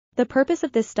The purpose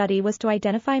of this study was to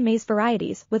identify maize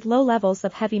varieties with low levels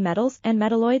of heavy metals and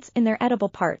metalloids in their edible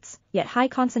parts, yet high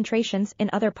concentrations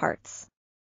in other parts.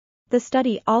 The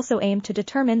study also aimed to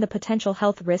determine the potential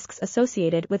health risks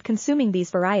associated with consuming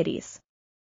these varieties.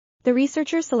 The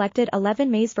researchers selected 11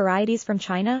 maize varieties from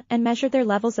China and measured their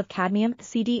levels of cadmium,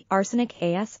 Cd, arsenic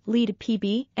As, lead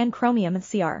Pb, and chromium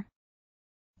Cr.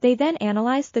 They then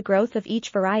analyzed the growth of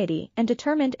each variety and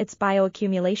determined its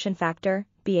bioaccumulation factor,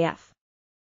 BAF.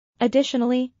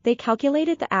 Additionally, they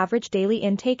calculated the average daily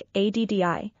intake,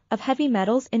 ADDI, of heavy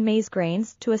metals in maize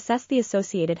grains to assess the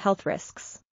associated health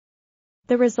risks.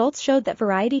 The results showed that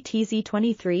variety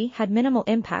TZ23 had minimal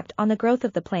impact on the growth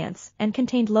of the plants and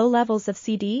contained low levels of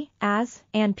Cd, As,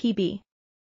 and Pb.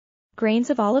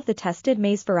 Grains of all of the tested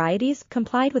maize varieties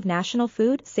complied with National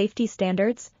Food Safety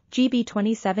Standards, GB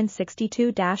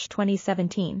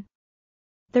 2762-2017.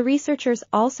 The researchers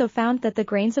also found that the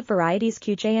grains of varieties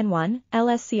QJN1,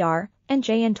 LSCR, and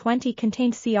JN20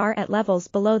 contained Cr at levels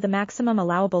below the maximum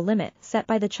allowable limit set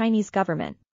by the Chinese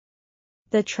government.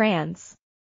 The trans.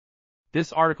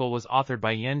 This article was authored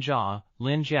by Yan Zhao,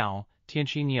 Lin Zhao,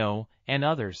 Tianxin and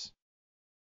others.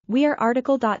 We are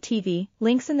RTCLTV,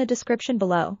 links in the description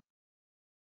below.